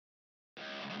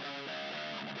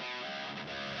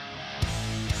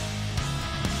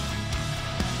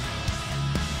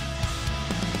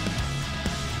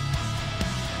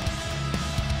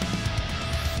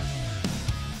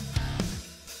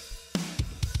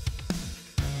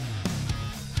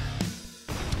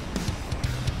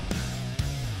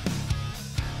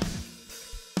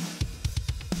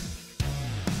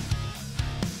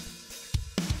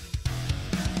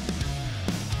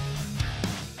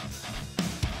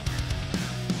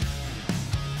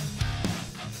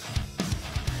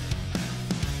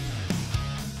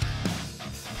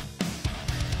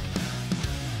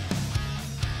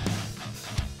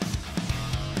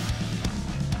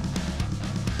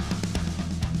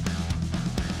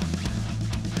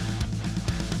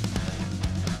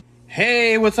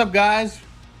Hey, what's up, guys?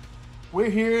 We're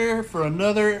here for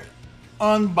another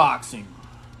unboxing.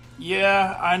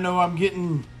 Yeah, I know I'm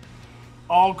getting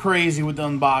all crazy with the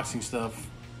unboxing stuff.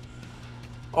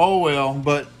 Oh well,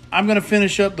 but I'm going to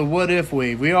finish up the What If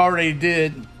wave. We already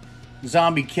did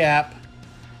Zombie Cap,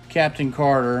 Captain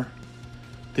Carter,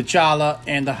 T'Challa,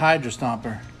 and the Hydra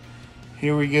Stomper.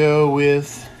 Here we go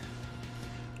with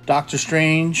Doctor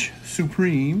Strange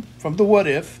Supreme from the What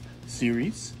If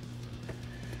series.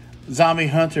 Zombie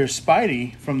Hunter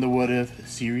Spidey from the What If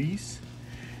series.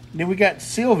 Then we got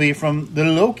Sylvie from the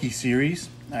Loki series.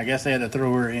 I guess I had to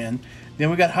throw her in. Then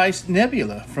we got Heist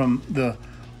Nebula from the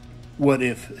What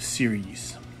If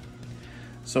series.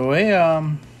 So hey,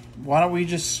 why don't we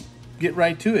just get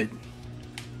right to it?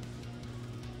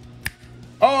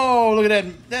 Oh, look at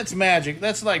that. That's magic.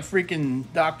 That's like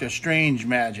freaking Doctor Strange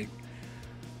magic.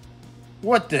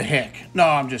 What the heck? No,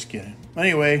 I'm just kidding.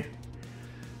 Anyway,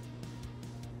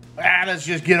 let's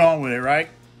just get on with it, right?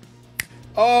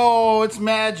 Oh, it's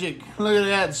magic. Look at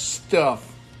that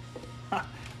stuff.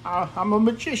 I'm a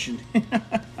magician.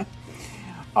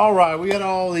 All right, we got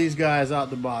all these guys out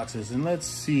the boxes, and let's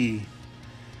see.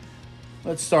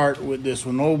 Let's start with this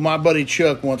one. Oh, my buddy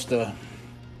Chuck wants to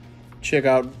check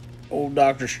out old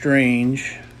Doctor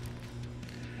Strange.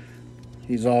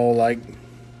 He's all like,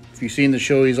 if you've seen the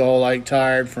show, he's all like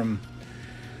tired from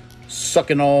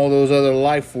sucking all those other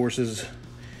life forces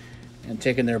and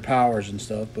taking their powers and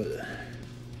stuff. But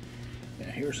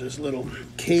yeah, here's this little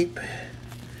cape.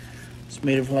 It's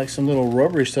made of like some little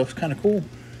rubbery stuff. It's kind of cool.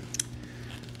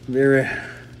 Very,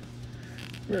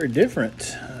 very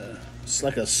different. It's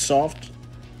like a soft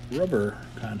rubber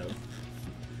kind of.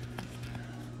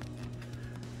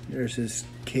 There's his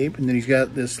cape, and then he's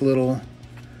got this little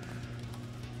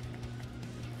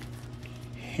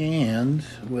hand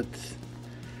with,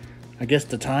 I guess,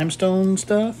 the time stone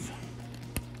stuff.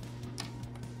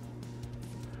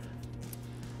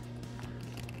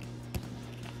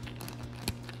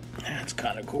 That's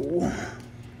kind of cool.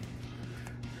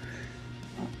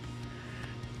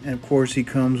 And of course he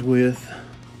comes with,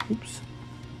 oops,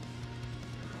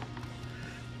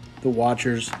 the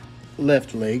Watcher's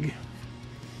left leg.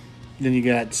 Then you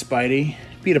got Spidey,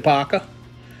 Peter Parker,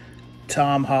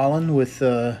 Tom Holland with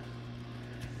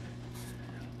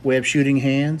web shooting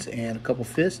hands and a couple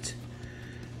fists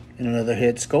and another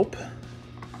head sculpt.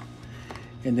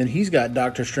 And then he's got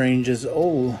Doctor Strange's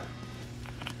old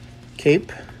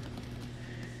cape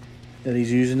that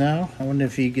he's using now. I wonder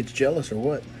if he gets jealous or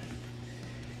what.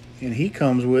 And he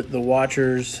comes with the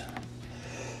Watcher's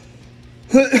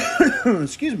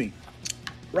excuse me,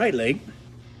 right leg.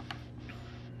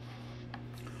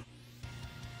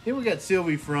 Here we got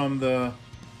Sylvie from the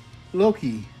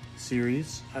Loki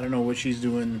series. I don't know what she's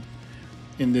doing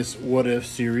in this What If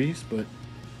series, but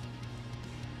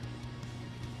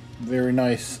very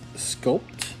nice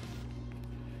sculpt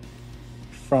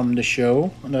from the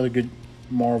show. Another good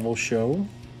Marvel show.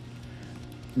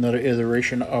 Another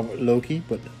iteration of Loki,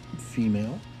 but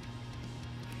female.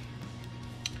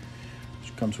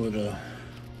 She comes with a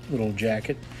little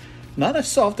jacket. Not as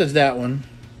soft as that one,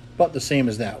 but the same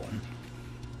as that one.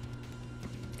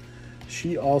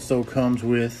 She also comes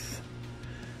with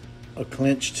a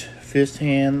clenched fist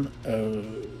hand, a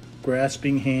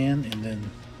grasping hand, and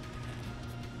then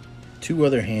two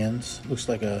other hands. Looks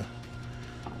like a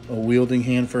wielding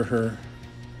hand for her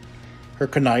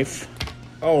knife.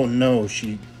 Oh no,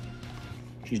 she's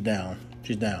down.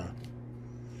 She's down.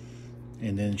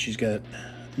 And then she's got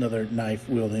another knife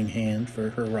wielding hand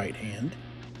for her right hand.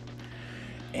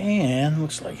 And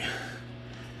looks like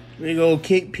a big old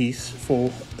cape piece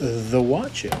for the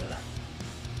Watcher.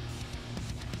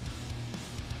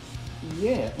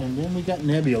 Yeah, and then we got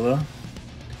Nebula.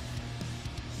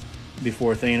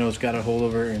 Before Thanos got a hold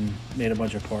of her and made a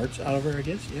bunch of parts out of her, I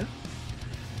guess, yeah.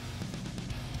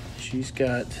 She's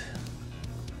got,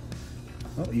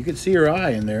 oh, you can see her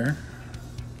eye in there.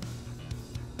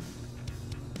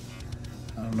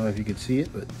 I don't know if you can see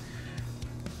it, but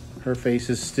her face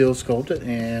is still sculpted,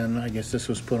 and I guess this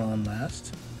was put on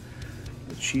last.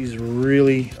 But she's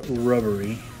really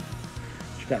rubbery.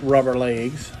 She's got rubber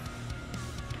legs,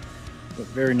 but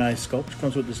very nice sculpt. She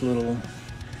comes with this little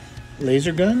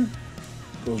laser gun.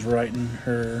 Goes right in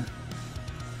her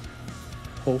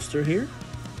holster here.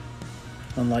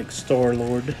 Unlike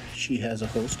Star-Lord, she has a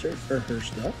holster for her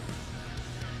stuff.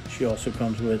 She also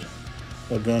comes with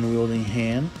a gun-wielding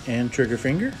hand and trigger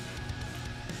finger.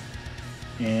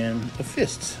 And a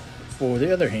fist for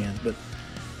the other hand. But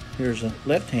here's a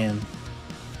left hand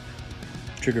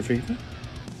trigger finger.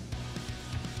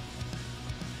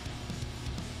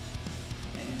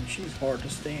 And she's hard to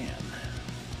stand.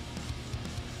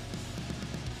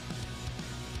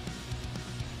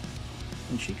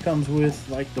 And she comes with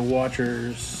like the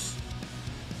Watcher's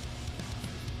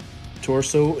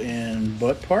torso and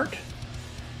butt part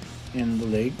and the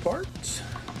leg parts,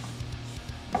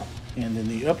 and then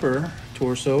the upper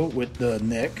torso with the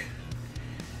neck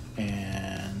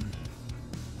and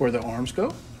where the arms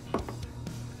go.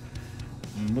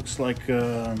 And looks like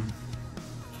kind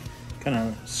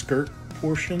of skirt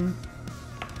portion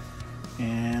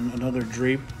and another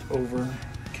draped over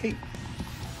cape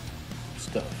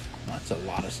stuff. That's a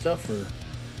lot of stuff for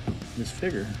this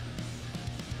figure.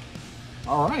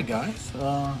 All right, guys.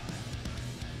 Let's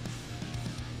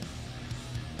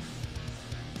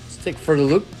take a further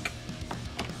look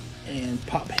and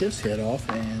pop his head off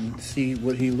and see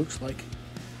what he looks like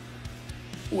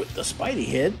with the Spidey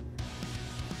head.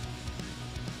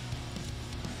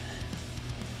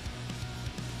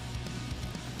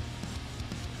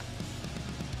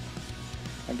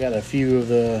 I got a few of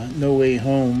the No Way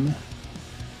Home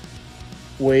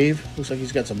wave. Looks like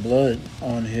he's got some blood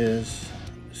on his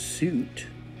suit.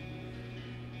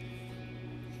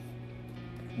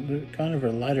 Kind of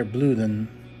a lighter blue than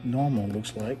normal,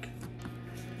 looks like.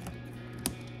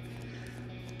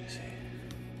 Let's see.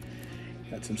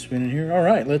 Got some spinning here. All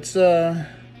right, let's do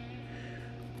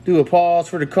a pause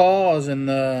for the cause and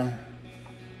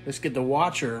let's get the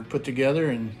Watcher put together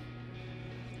and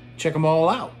check them all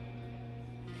out.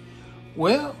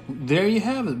 Well, there you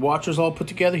have it. Watcher's all put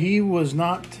together. He was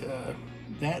not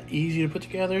that easy to put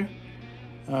together.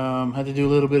 Had to do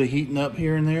a little bit of heating up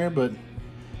here and there, but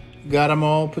got him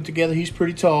all put together. He's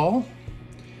pretty tall.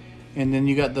 And then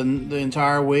you got the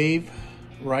entire wave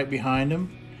right behind him,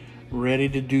 ready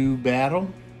to do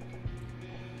battle.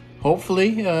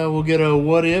 Hopefully, we'll get a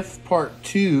What If Part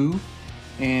 2,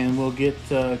 and we'll get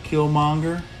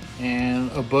Killmonger and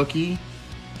a Bucky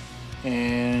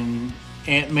and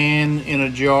Ant-Man in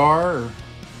a jar, or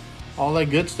all that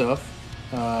good stuff.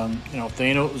 You know,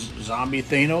 Thanos, zombie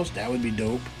Thanos, that would be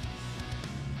dope.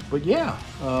 But yeah,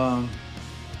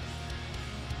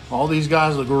 all these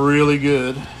guys look really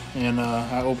good. And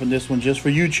I opened this one just for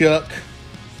you, Chuck.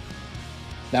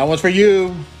 That one's for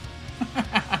you.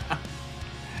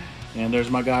 And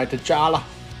there's my guy, T'Challa.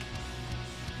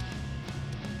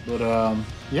 But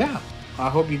yeah, I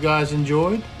hope you guys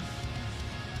enjoyed.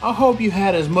 I hope you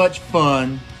had as much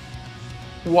fun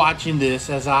watching this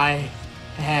as I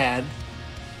had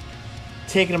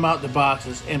taking them out the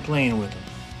boxes and playing with them.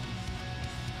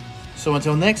 So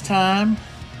until next time,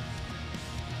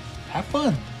 have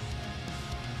fun.